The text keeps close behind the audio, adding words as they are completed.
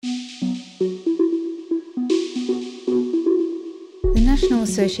The National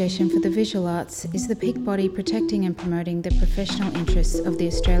Association for the Visual Arts is the peak body protecting and promoting the professional interests of the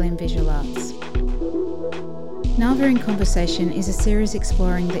Australian visual arts. NAVA in Conversation is a series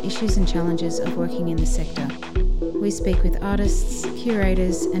exploring the issues and challenges of working in the sector. We speak with artists,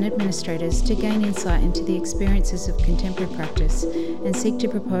 curators and administrators to gain insight into the experiences of contemporary practice and seek to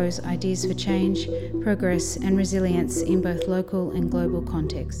propose ideas for change, progress and resilience in both local and global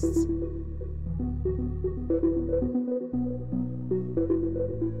contexts.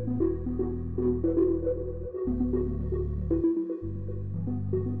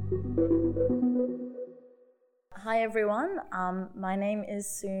 Hi everyone, my name is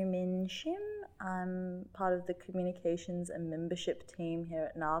Soo-Min Shim. I'm part of the communications and membership team here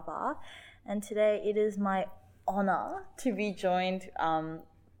at NAVA, and today it is my honour to be joined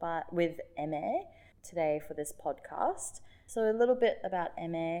with Eme today for this podcast. So a little bit about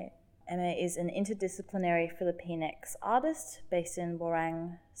Eme. Eme is an interdisciplinary Filipinx artist based in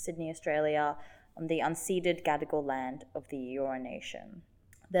Warang, Sydney, Australia, on the unceded Gadigal land of the Eora Nation.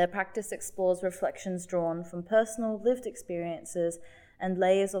 Their practice explores reflections drawn from personal lived experiences and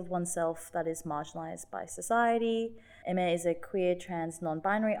layers of oneself that is marginalised by society. Eme is a queer, trans,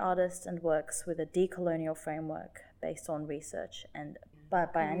 non-binary artist and works with a decolonial framework based on research and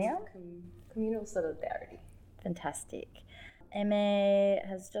biennial communal solidarity. Fantastic. Eme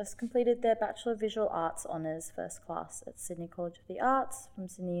has just completed their Bachelor of Visual Arts Honours First Class at Sydney College of the Arts from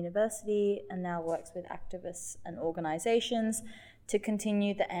Sydney University and now works with activists and organisations to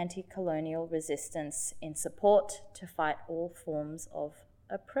continue the anti-colonial resistance in support to fight all forms of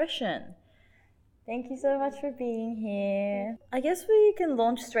oppression. Thank you so much for being here. I guess we can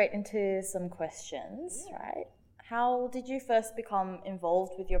launch straight into some questions, right? How did you first become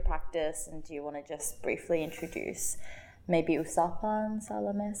involved with your practice, and do you want to just briefly introduce maybe Usapan,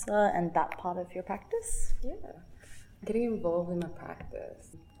 Salamesa, and that part of your practice? Yeah, getting involved in my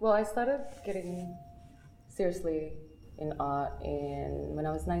practice. Well, I started getting seriously in art when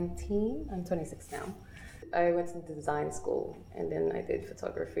I was 19. I'm 26 now. I went to design school and then I did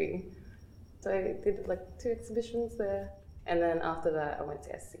photography. So I did like 2 exhibitions there. And then after that I went to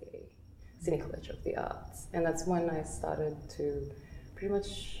SCA, Sydney College of the Arts. And that's when I started to pretty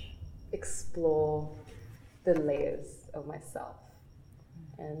much explore the layers of myself.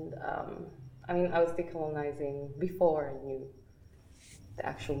 And I was decolonizing before I knew the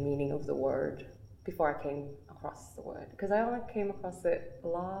actual meaning of the word, before I came across the word, because I only came across it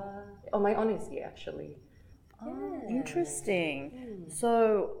on my honors year actually. Oh, interesting.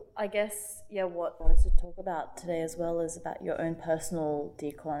 So I guess what I wanted to talk about today as well is about your own personal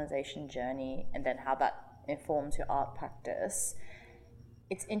decolonization journey and then how that informs your art practice.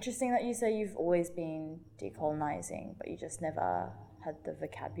 It's interesting that you say you've always been decolonizing, but you just never had the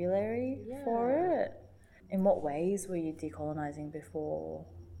vocabulary for it. In what ways were you decolonizing before,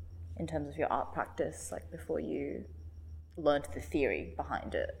 in terms of your art practice, like before you learned the theory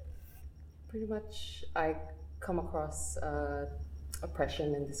behind it? Pretty much I come across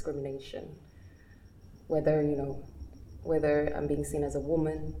oppression and discrimination, whether I'm being seen as a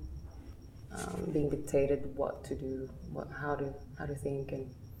woman, being dictated what to do, how to think and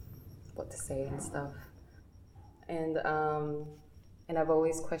what to say and stuff. And I've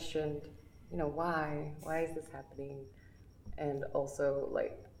always questioned, why is this happening? And also,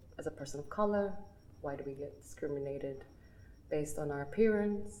 like, as a person of color, why do we get discriminated based on our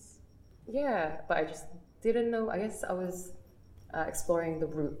appearance? Yeah, but I just didn't know. I guess I was exploring the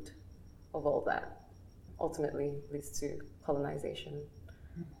root of all that. Ultimately leads to colonization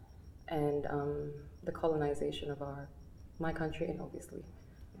and the colonization of my country and obviously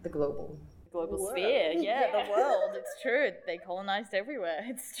the global sphere. Yeah, the world. It's true. They colonized everywhere.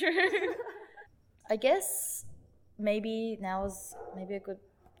 It's true. I guess maybe now is maybe a good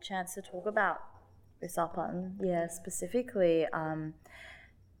chance to talk about Usapan. Yeah, specifically,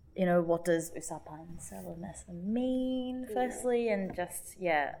 what does Usapan Salamesa mean, firstly, and just,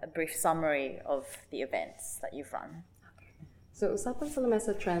 a brief summary of the events that you've run. So Usapan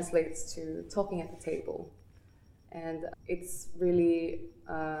Salamesa translates to talking at the table. And it's really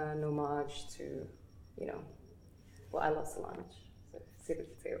an homage to, I love Solange. So sit at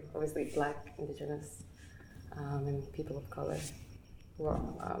the table. Obviously Black, Indigenous, and people of color who are,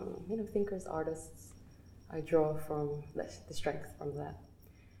 thinkers, artists. I draw from the strength from that.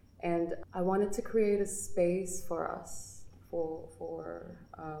 And I wanted to create a space for us, for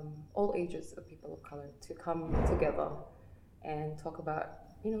all ages of people of color to come together and talk about,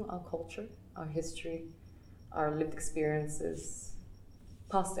 our culture, our history, our lived experiences,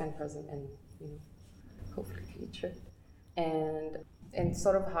 past and present, and hopefully future. And and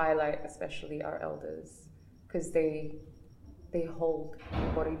sort of highlight especially our elders, because they hold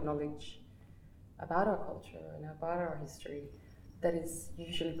embodied knowledge about our culture and about our history that is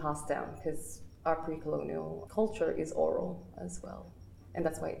usually passed down, because our pre-colonial culture is oral as well, and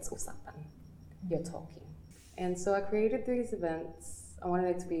that's why it's usapan. You're talking. And so I created these events. I wanted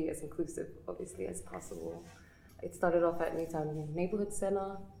it to be as inclusive, obviously, as possible. It started off at Newtown Neighborhood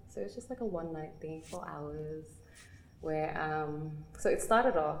Center, so it's just like a one-night thing, 4 hours, where so it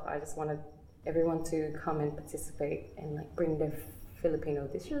started off, I just wanted everyone to come and participate and like bring their Filipino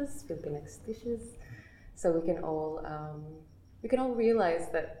dishes, Filipinx dishes, so we can all realize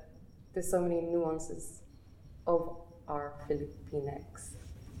that there's so many nuances of our Filipinx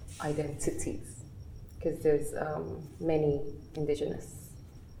identities, because there's many indigenous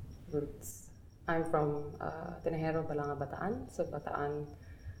roots. I'm from Tenehero, Balanga, Bataan. So Bataan,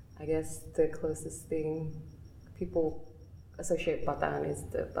 I guess the closest thing people associate Bataan is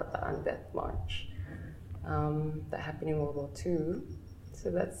the Bataan Death March that happened in World War II.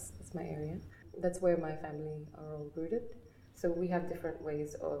 So that's my area. That's where my family are all rooted. So we have different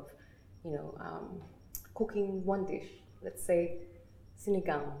ways of, cooking one dish. Let's say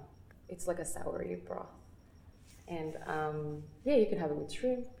sinigang. It's like a soury broth. And you can have it with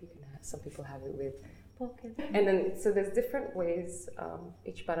shrimp. Some people have it with pork. And then, so there's different ways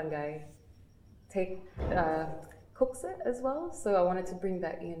each barangay cooks it as well. So I wanted to bring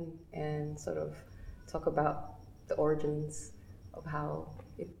that in and sort of talk about the origins of how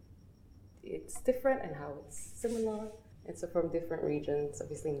it's different and how it's similar. And so from different regions,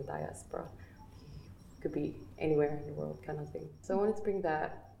 obviously in the diaspora, could be anywhere in the world kind of thing. So I wanted to bring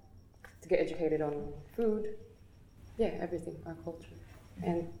that to get educated on food, everything, our culture,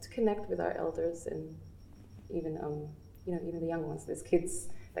 and to connect with our elders and even even the young ones. There's kids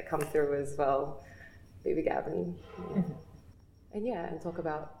that come through as well, baby Gavin, and talk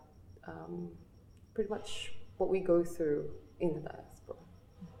about pretty much what we go through in the diaspora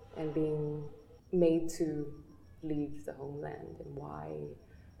and being made to leave the homeland and why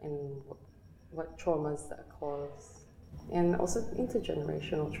and what traumas that cause, and also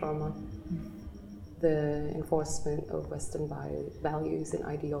intergenerational trauma, the enforcement of Western values and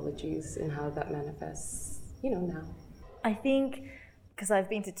ideologies and how that manifests, now. I think, because I've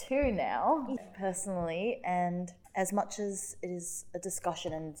been to 2 now, personally, and as much as it is a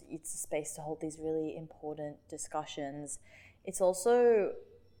discussion and it's a space to hold these really important discussions, it's also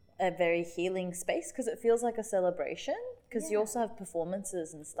a very healing space because it feels like a celebration, because you also have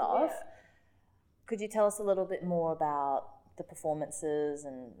performances and stuff. Yeah. Could you tell us a little bit more about the performances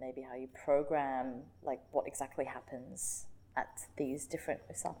and maybe how you program, like what exactly happens at these different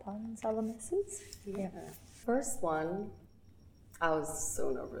usapan salameses? Yeah. First one, I was so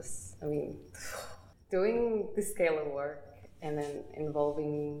nervous. I mean, doing this scale of work and then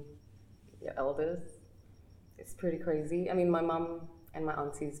involving your elders, it's pretty crazy. I mean, my mom and my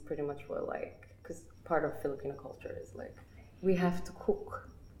aunties pretty much were like, because part of Filipino culture is like, we have to cook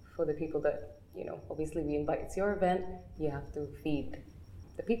for the people that, obviously we invite. It's your event, you have to feed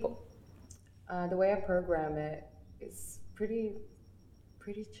the people. The way I program it is pretty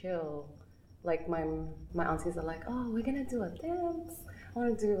chill. Like my aunties are like, oh, we're gonna do a dance. I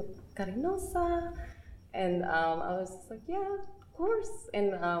want to do carinosa, and I was just like, yeah, of course.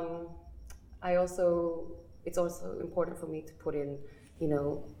 And it's also important for me to put in,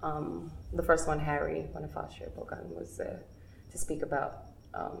 the first one, Harry Bonifacio Bogan, was to speak about,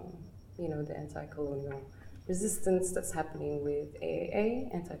 the anti-colonial resistance that's happening with AAA,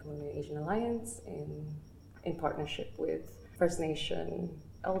 Anti-Colonial Asian Alliance, in partnership with First Nation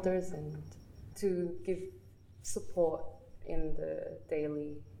elders, and to give support in the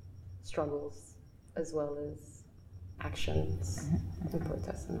daily struggles as well as actions and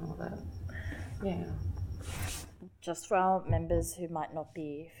protests and all that. Yeah. Just for our members who might not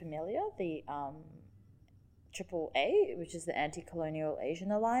be familiar, the AAA, which is the Anti-Colonial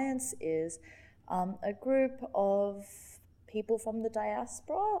Asian Alliance, is a group of people from the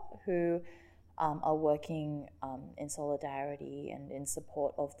diaspora who are working in solidarity and in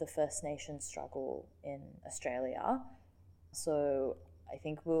support of the First Nation struggle in Australia. So I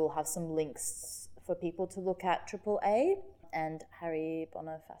think we'll have some links for people to look at AAA, and Harry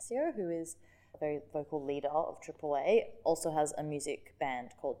Bonifacio, who is a very vocal leader of AAA, also has a music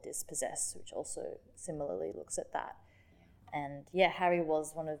band called Dispossessed, which also similarly looks at that. And Harry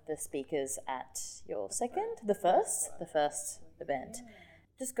was one of the speakers at your the first event.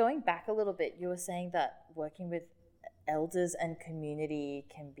 Just going back a little bit, you were saying that working with elders and community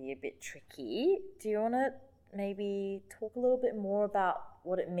can be a bit tricky. Do you want to maybe talk a little bit more about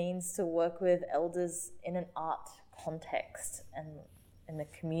what it means to work with elders in an art context and in the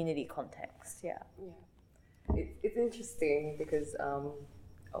community context. Yeah. It's interesting because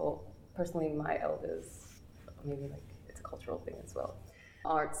personally my elders, maybe like it's a cultural thing as well.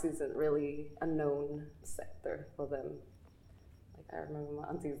 Arts isn't really a known sector for them. Like I remember my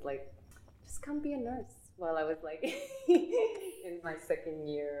auntie's like, just come be a nurse, while I was like in my second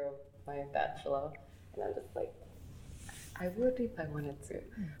year of my bachelor, and I'm just like, I would if I wanted to.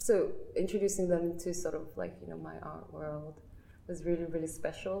 So introducing them to sort of like, you know, my art world was really, really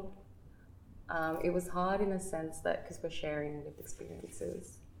special. It was hard in a sense that because we're sharing lived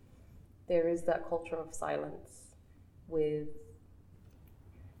experiences, there is that culture of silence with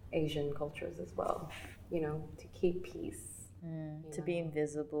Asian cultures as well, you know, to keep peace. To be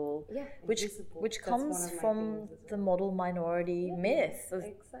invisible, which That's comes from the model minority myth of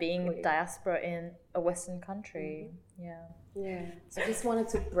being diaspora in a Western country. So I just wanted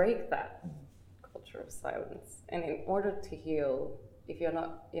to break that culture of silence, and in order to heal, if you're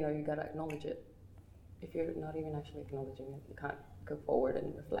not, you know, you gotta acknowledge it. If you're not even actually acknowledging it, you can't go forward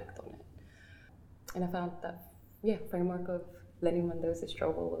and reflect on it. And I found that framework of Lenny Mendoza's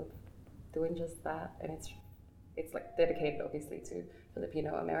struggle of doing just that, and it's like dedicated obviously to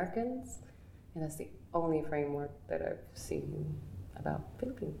Filipino Americans, and that's the only framework that I've seen about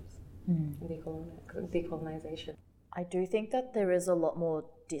Philippines and decolonization. I do think that there is a lot more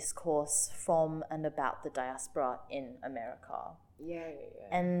discourse from and about the diaspora in America.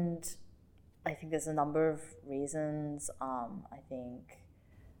 And I think there's a number of reasons. I think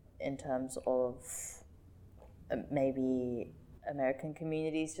in terms of maybe American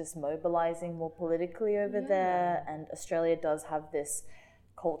communities just mobilizing more politically over there, and Australia does have this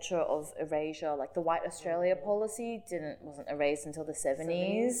culture of erasure. Like the White Australia policy wasn't erased until the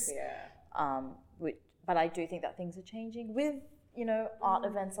 70s. But I do think that things are changing with, you know, art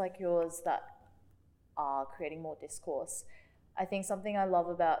events like yours that are creating more discourse. I think something I love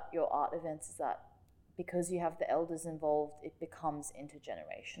about your art events is that because you have the elders involved, it becomes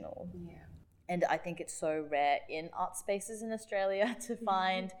intergenerational. And I think it's so rare in art spaces in Australia to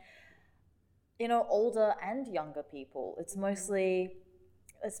find, you know, older and younger people. It's mostly,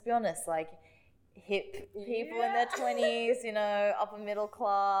 let's be honest, like hip people in their 20s, you know, upper middle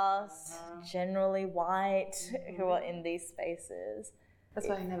class, generally white, who are in these spaces. That's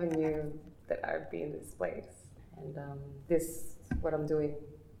why I never knew that I'd be in this place. And what I'm doing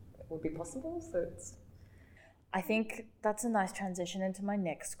would be possible. So I think that's a nice transition into my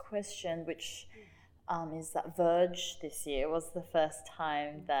next question, which is that Verge this year was the first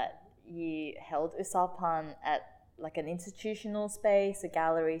time that you held Usapan at like an institutional space, a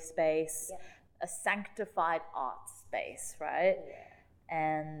gallery space, a sanctified art space, right?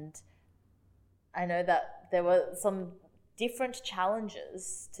 And I know that there were some different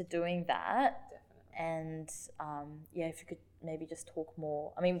challenges to doing that. And if you could maybe just talk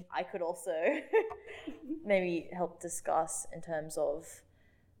more. I mean, I could also maybe help discuss in terms of,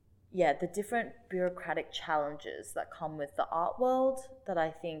 the different bureaucratic challenges that come with the art world that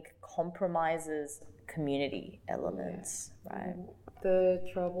I think compromises community elements, right? The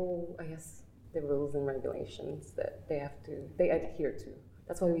trouble, I guess, the rules and regulations that they adhere to.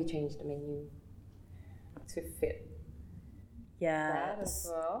 That's why we changed the menu to fit that as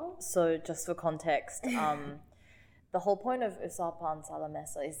well. So just for context, the whole point of Usapan Sala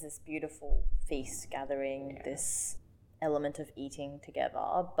Mesa is this beautiful feast gathering, this element of eating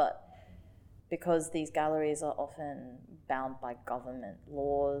together, but because these galleries are often bound by government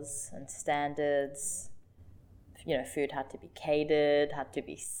laws and standards, you know, food had to be catered, had to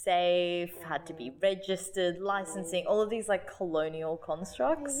be safe, had to be registered, licensing, all of these like colonial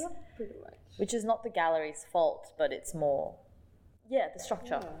constructs, pretty much. Which is not the gallery's fault, but it's more, the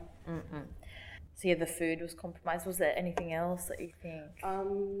structure. So the food was compromised. Was there anything else that you think?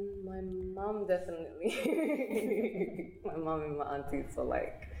 My mom definitely. My mom and my aunties were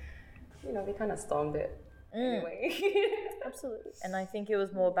like, you know, they kind of stormed it anyway. Absolutely. And I think it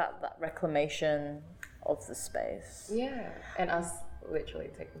was more about that reclamation of the space. Yeah, and us literally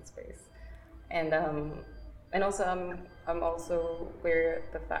taking space. And also I'm also aware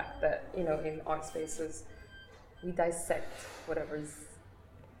of the fact that, you know, in art spaces we dissect whatever's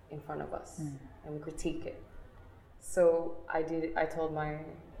in front of us and we critique it. So I told my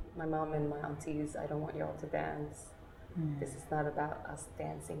mom and my aunties, I don't want y'all to dance. This is not about us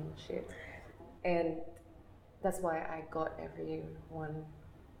dancing and shit. And that's why I got everyone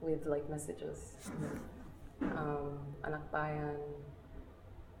with like messages. Anak Bayan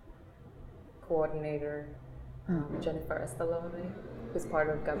coordinator, Jennifer Estalone, who's part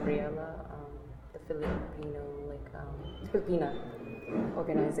of Gabriela, the Filipina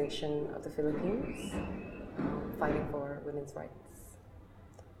organization of the Philippines, fighting for women's rights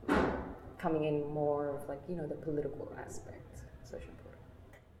coming in more of like, the political aspect, social political.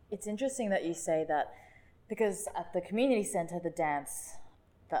 It's interesting that you say that, because at the community centre, the dance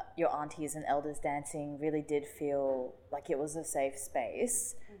that your aunties and elders dancing really did feel like it was a safe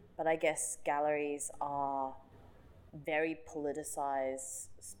space. But I guess galleries are very politicized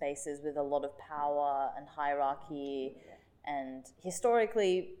spaces with a lot of power and hierarchy, and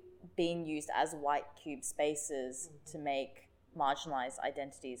historically being used as white cube spaces to make marginalized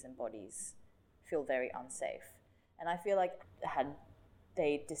identities and bodies feel very unsafe. And I feel like had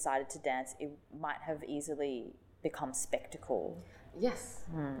they decided to dance, it might have easily become spectacle. Yes,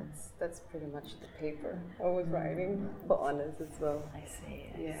 that's pretty much the paper I was writing for honors as well. I see.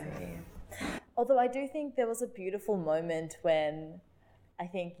 Although I do think there was a beautiful moment when I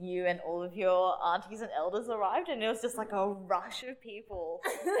think you and all of your aunties and elders arrived, and it was just like a rush of people.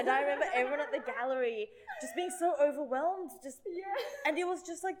 And I remember everyone at the gallery just being so overwhelmed, and it was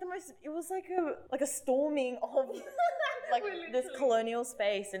just like it was like a storming of like this colonial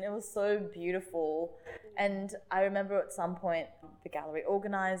space, and it was so beautiful. And I remember at some point the gallery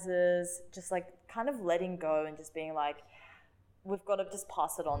organizers just like kind of letting go and just being like, we've got to just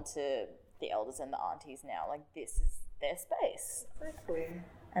pass it on to the elders and the aunties now. Like, this is their space. Exactly.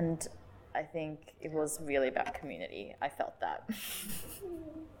 And I think it was really about community. I felt that.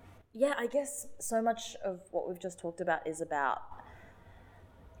 Yeah, I guess so much of what we've just talked about is about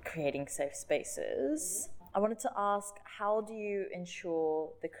creating safe spaces. I wanted to ask, how do you ensure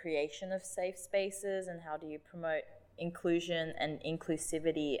the creation of safe spaces, and how do you promote inclusion and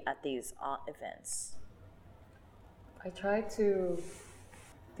inclusivity at these art events? I try to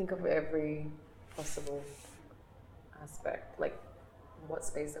think of every possible aspect, like what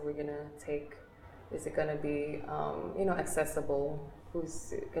space are we gonna take? Is it gonna be, accessible?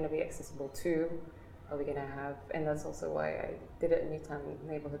 Who's it gonna be accessible to? Are we gonna have? And that's also why I did it at Newtown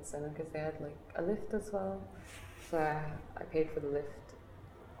Neighborhood Center, because they had like a lift as well. So I paid for the lift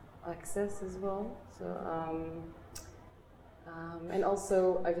access as well. So and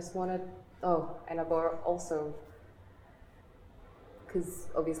also I just wanted. Oh, and about also, because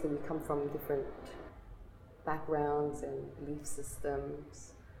obviously we come from different backgrounds and belief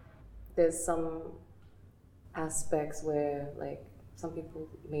systems. There's some aspects where like some people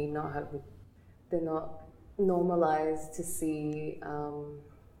may not have, they're not normalized to see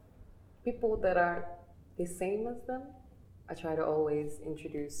people that are the same as them. I try to always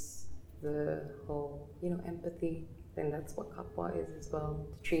introduce the whole, empathy, and that's what kapwa is as well,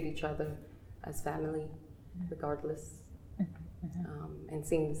 to treat each other as family, regardless, and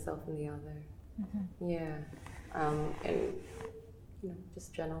seeing yourself in the other. Yeah, and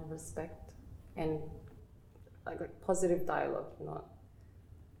just general respect and like positive dialogue.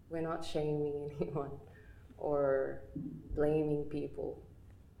 We're not shaming anyone or blaming people.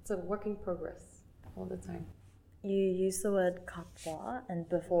 It's a work in progress all the time. You used the word kapwa, and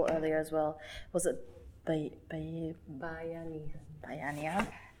before earlier as well, was it Bayania?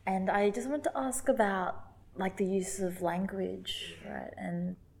 And I just wanted to ask about like the use of language, right?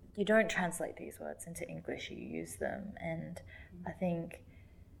 And you don't translate these words into English, you use them. And I think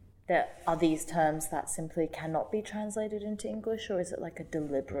there are these terms that simply cannot be translated into English, or is it like a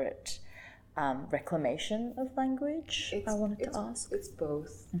deliberate reclamation of language? I wanted to ask. It's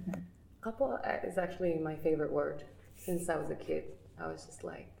both. Kapwa is actually my favorite word since I was a kid. I was just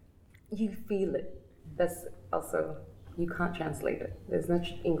like, you feel it. That's also, you can't translate it. There's no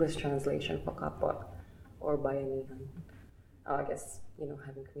English translation for kapwa or bayanihan. I guess,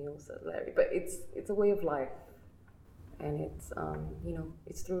 having communals are Larry, but it's a way of life. And it's,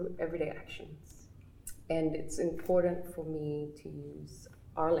 it's through everyday actions. And it's important for me to use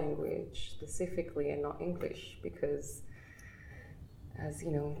our language specifically and not English, because as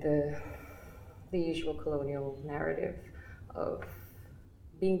the usual colonial narrative of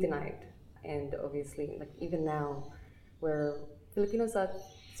being denied, and obviously like even now where Filipinos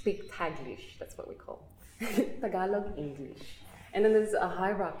speak Taglish, that's what we call Tagalog English, and then there's a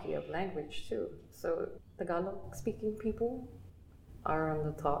hierarchy of language too. So Tagalog speaking people are on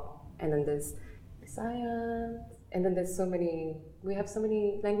the top, and then there's Bisayans, and then we have so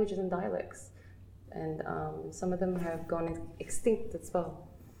many languages and dialects, and some of them have gone extinct as well.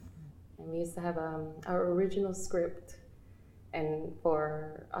 And we used to have our original script, and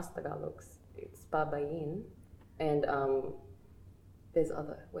for us Tagalogs, it's Babayin, and there's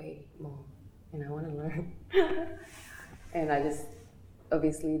other way more, and I want to learn. And I just,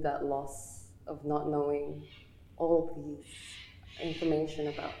 obviously that loss of not knowing all of these information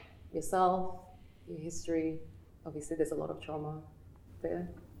about yourself, your history, obviously there's a lot of trauma there.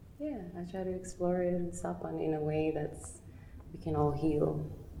 Yeah, I try to explore it in Sapan in a way that's we can all heal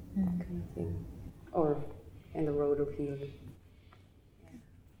kind of thing, or in the road of healing.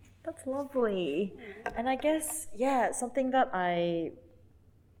 That's lovely. And I guess, something that I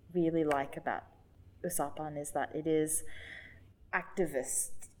really like about Usapan is that it is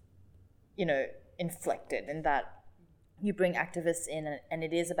activist, inflected, in that you bring activists in and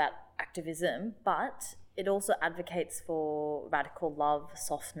it is about activism, but it also advocates for radical love,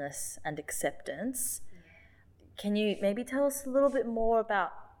 softness, and acceptance. Can you maybe tell us a little bit more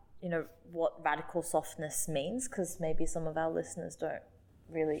about, what radical softness means? Because maybe some of our listeners don't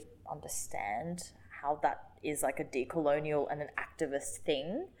really understand how that is like a decolonial and an activist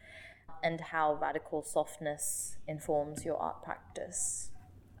thing, and how radical softness informs your art practice.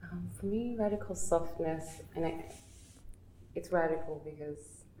 For me, radical softness, and it's radical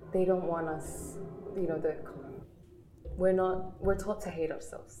because they don't want us, we're taught to hate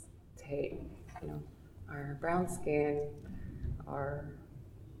ourselves, to hate, our brown skin, our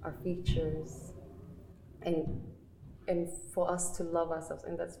features, and for us to love ourselves,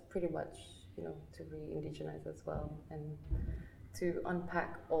 and that's pretty much, to re-indigenize as well, and to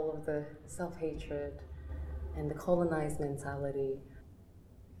unpack all of the self-hatred and the colonized mentality.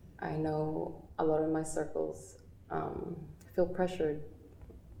 I know a lot of my circles feel pressured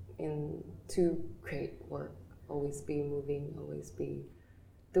to create work, always be moving, always be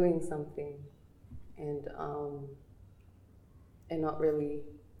doing something, and not really,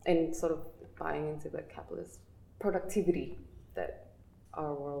 and sort of buying into the capitalist productivity that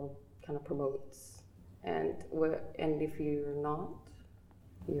our world kind of promotes. And if you're not,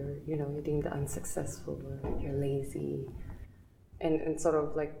 you're deemed unsuccessful, or you're lazy, and sort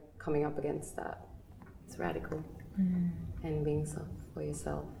of like coming up against that. It's radical, and being soft for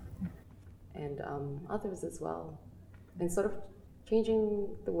yourself and others as well, and sort of changing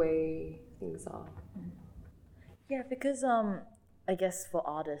the way things are. Yeah, because I guess for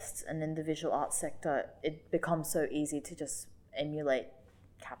artists and in the visual arts sector, it becomes so easy to just emulate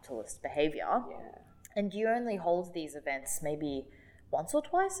capitalist behavior. Yeah. And you only hold these events maybe once or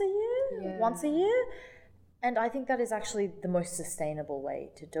twice a year? Yeah. Once a year? And I think that is actually the most sustainable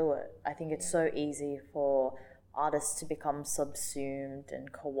way to do it. I think it's so easy for artists to become subsumed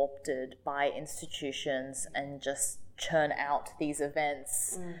and co-opted by institutions and just churn out these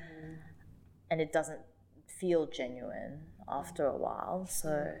events. And it doesn't feel genuine after a while.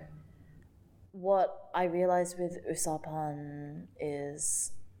 So what I realized with Usapan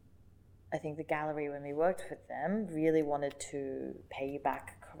is, I think the gallery, when we worked with them, really wanted to pay you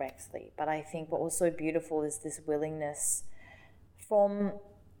back correctly. But I think what was so beautiful is this willingness from,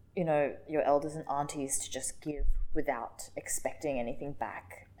 your elders and aunties to just give without expecting anything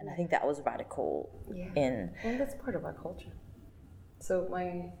back. And I think that was radical. Well, that's part of our culture. So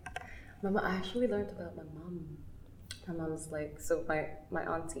my mom, I actually learned about my mom. My mom's my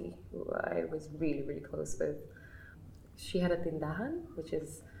auntie, who I was really, really close with, she had a tindahan, which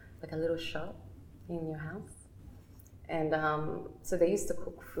is like a little shop in your house. And so they used to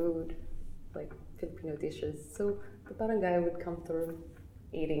cook food, like Filipino dishes. So the barangay would come through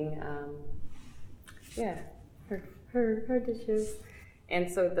eating, her dishes. And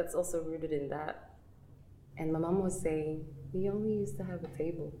so that's also rooted in that. And my mom was saying, we only used to have a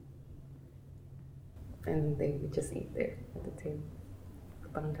table. And they would just eat there at the table, the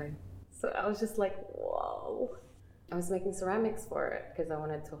barangay. So I was just like, whoa. I was making ceramics for it because I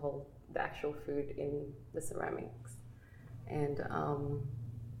wanted to hold the actual food in the ceramics. And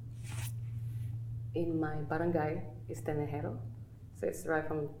in my barangay is tenejero. So it's derived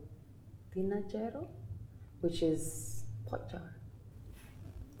from tinajero, which is pot jar.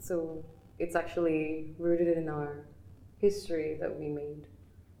 So it's actually rooted in our history that we make.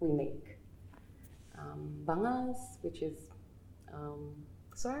 Bangas, which is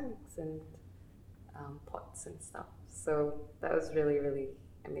ceramics and pots and stuff. So that was really, really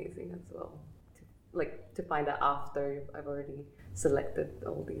amazing as well. To find out after I've already selected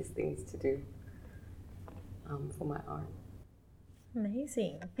all these things to do for my art.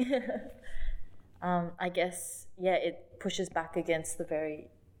 Amazing. I guess, it pushes back against the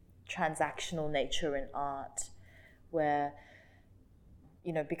very transactional nature in art where,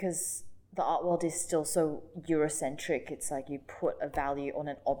 because the art world is still so Eurocentric, it's like you put a value on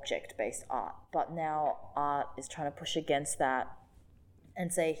an object-based art. But now art is trying to push against that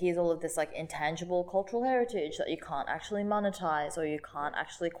and say, here's all of this like intangible cultural heritage that you can't actually monetize or you can't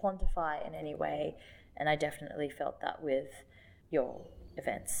actually quantify in any way. And I definitely felt that with your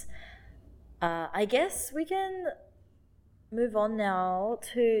events. I guess we can move on now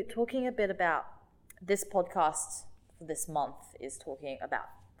to talking a bit about this podcast for this month is talking about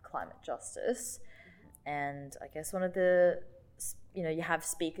climate justice. And I guess one of the you have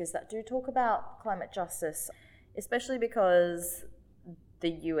speakers that do talk about climate justice, especially because the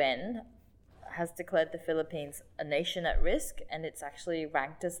UN has declared the Philippines a nation at risk, and it's actually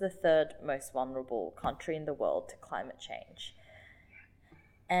ranked as the third most vulnerable country in the world to climate change.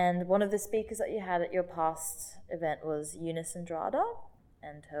 And one of the speakers that you had at your past event was Eunice Andrada,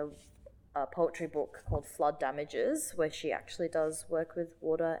 and her poetry book called Flood Damages, where she actually does work with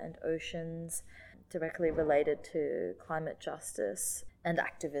water and oceans directly related to climate justice and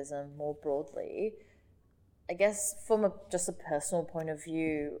activism more broadly. I guess from just a personal point of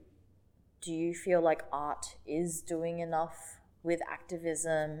view, do you feel like art is doing enough with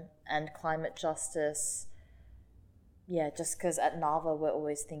activism and climate justice? Yeah, just because at NAVA we're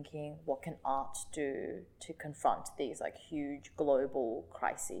always thinking, what can art do to confront these like huge global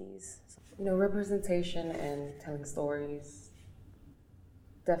crises? Representation and telling stories,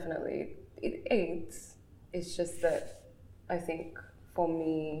 definitely, it aids. It's just that I think for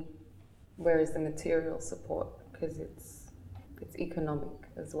me, where is the material support? Because it's economic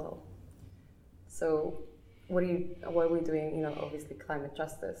as well. So what are we doing? Obviously climate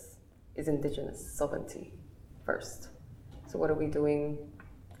justice is indigenous sovereignty first. So what are we doing?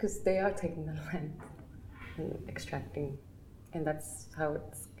 Because they are taking the land and extracting, and that's how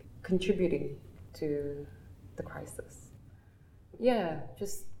it's contributing to the crisis. Yeah,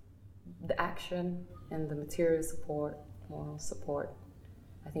 just the action and the material support, moral support.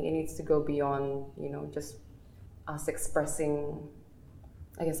 I think it needs to go beyond, just us expressing,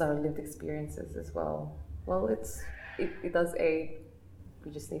 I guess, our lived experiences as well. Well, it does aid.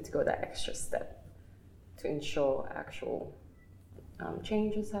 We just need to go that extra step to ensure actual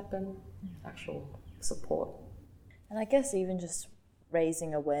changes happen, actual support. And I guess even just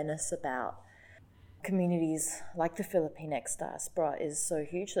raising awareness about communities like the Filipinx diaspora is so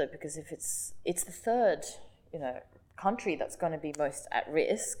huge, though, because if it's the third, country that's going to be most at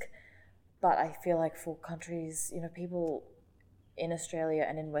risk, but I feel like for countries, people in Australia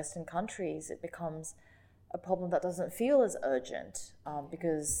and in Western countries, it becomes a problem that doesn't feel as urgent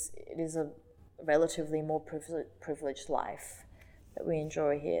because it is a relatively more privileged life that we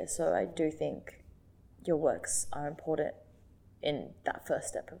enjoy here. So I do think your works are important in that first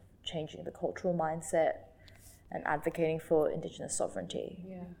step of changing the cultural mindset and advocating for Indigenous sovereignty.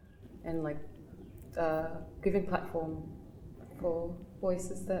 Yeah, and giving platform for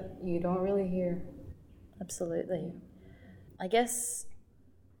voices that you don't really hear. Absolutely. I guess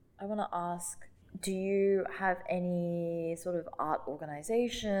I want to ask, do you have any sort of art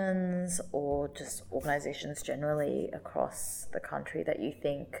organizations or just organizations generally across the country that you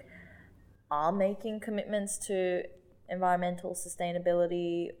think are making commitments to environmental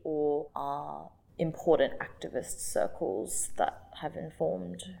sustainability or are important activist circles that have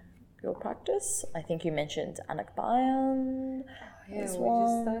informed your practice? I think you mentioned Anak Bayan. Yeah, we just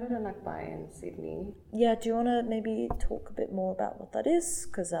started Anak Bayan in Sydney. Yeah, do you want to maybe talk a bit more about what that is?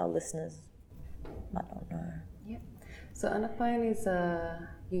 Because our listeners might not know. Yeah. So Anak Bayan is a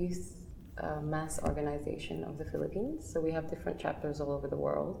youth mass organization of the Philippines. So we have different chapters all over the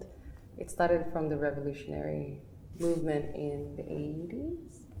world. It started from the revolutionary movement in the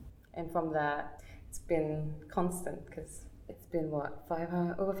 80s. And from that, it's been constant because it's been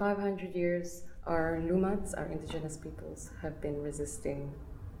over 500 years. Our Lumats, our indigenous peoples, have been resisting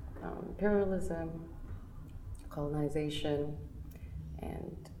imperialism, colonization,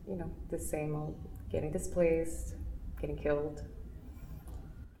 and the same old getting displaced, getting killed.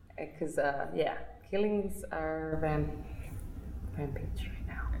 Because killings are rampage right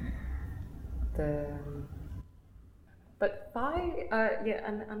now.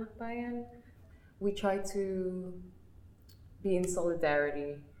 Anak Bayan, we try to be in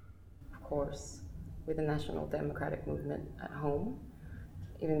solidarity, of course, with the national democratic movement at home,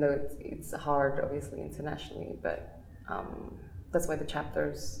 even though it's hard, obviously, internationally. But that's why the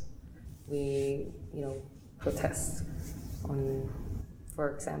chapters, we protest on, for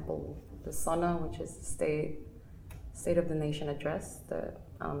example, the SONA, which is the State of the Nation address that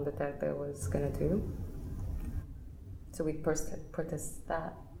Duterte was going to do. So we protest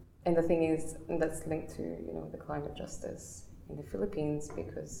that. And the thing is, that's linked to the climate justice in the Philippines,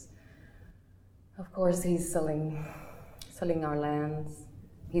 because of course he's selling our lands.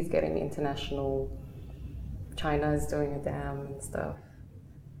 He's getting international. China is doing a dam and stuff,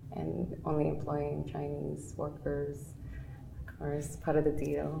 and only employing Chinese workers, of course, part of the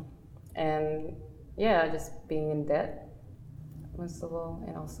deal. And just being in debt, most of all,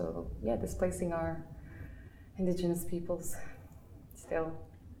 and also displacing our indigenous peoples still.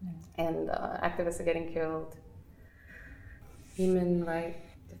 And activists are getting killed, human rights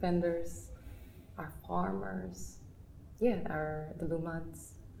defenders, our farmers, the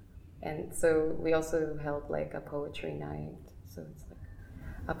Lumans. And so we also held like a poetry night. So it's like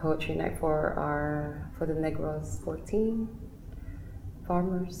a poetry night for the Negros 14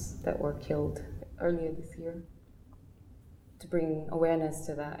 farmers that were killed earlier this year, to bring awareness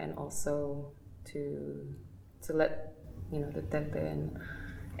to that, and also to let the Tete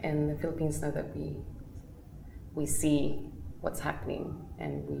and the Philippines know that we see what's happening,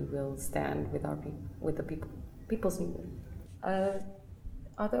 and we will stand with the people's movement.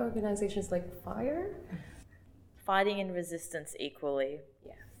 Other organizations like FIRE, Fighting and Resistance Equally.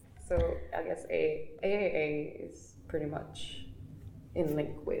 yeah. So I guess AAA is pretty much in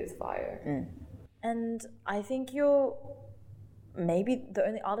link with FIRE. And I think you're maybe the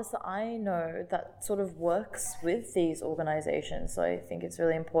only artist that I know that sort of works with these organizations. So I think it's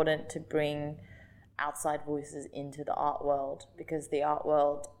really important to bring outside voices into the art world, because the art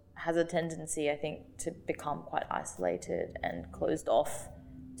world has a tendency, I think, to become quite isolated and closed off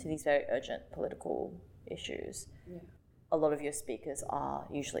to these very urgent political issues. Yeah. A lot of your speakers are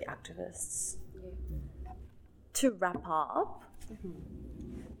usually activists. Yeah. To wrap up,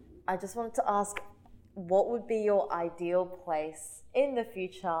 I just wanted to ask, what would be your ideal place in the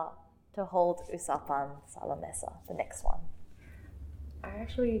future to hold Usapan Sala Mesa, the next one? I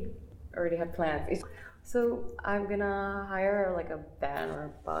actually already have plans. So I'm gonna hire like a van or a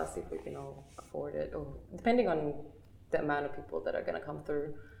bus if we can all afford it, or depending on the amount of people that are gonna come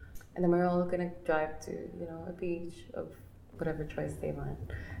through. And then we're all gonna drive to, a beach of whatever choice they want.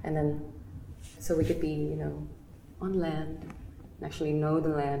 And then, so we could be, on land, and actually know the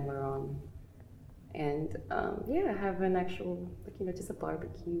land we're on. And have an actual, just a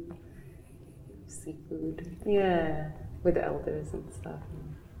barbecue, seafood. Yeah, with the elders and stuff.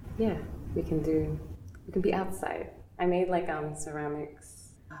 Yeah, we can be outside. I made like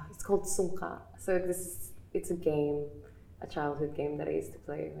ceramics. It's called Sungka. So it's a game, a childhood game that I used to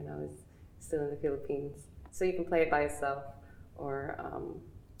play when I was still in the Philippines. So you can play it by yourself, or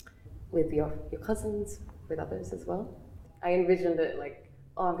with your cousins, with others as well. I envisioned it like,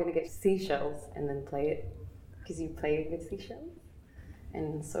 I'm gonna get seashells and then play it, because you play with seashells,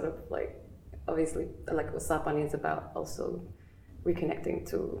 and sort of like, obviously, like Usapan is about also reconnecting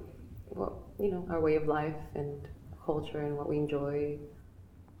to what, our way of life and culture and what we enjoy.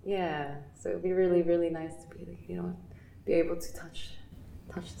 Yeah, so it'd be really, really nice to be able to touch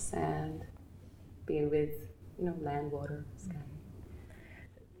the sand, being with, land, water, sky.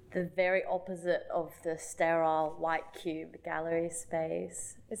 The very opposite of the sterile white cube gallery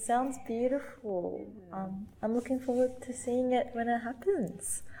space. It sounds beautiful. I'm looking forward to seeing it when it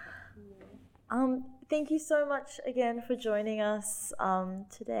happens. Thank you so much again for joining us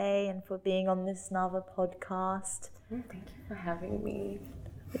today, and for being on this Nava podcast. Thank you for having me.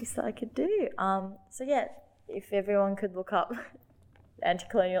 Least that I could do. If everyone could look up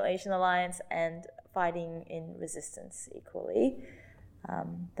Anti-Colonial Asian Alliance and Fighting in Resistance Equally,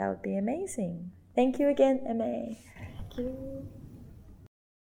 that would be amazing. Thank you again, MA. Thank you.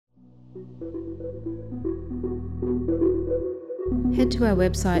 Head to our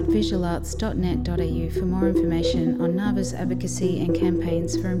website visualarts.net.au for more information on NAVA's advocacy and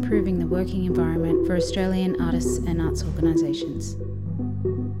campaigns for improving the working environment for Australian artists and arts organisations.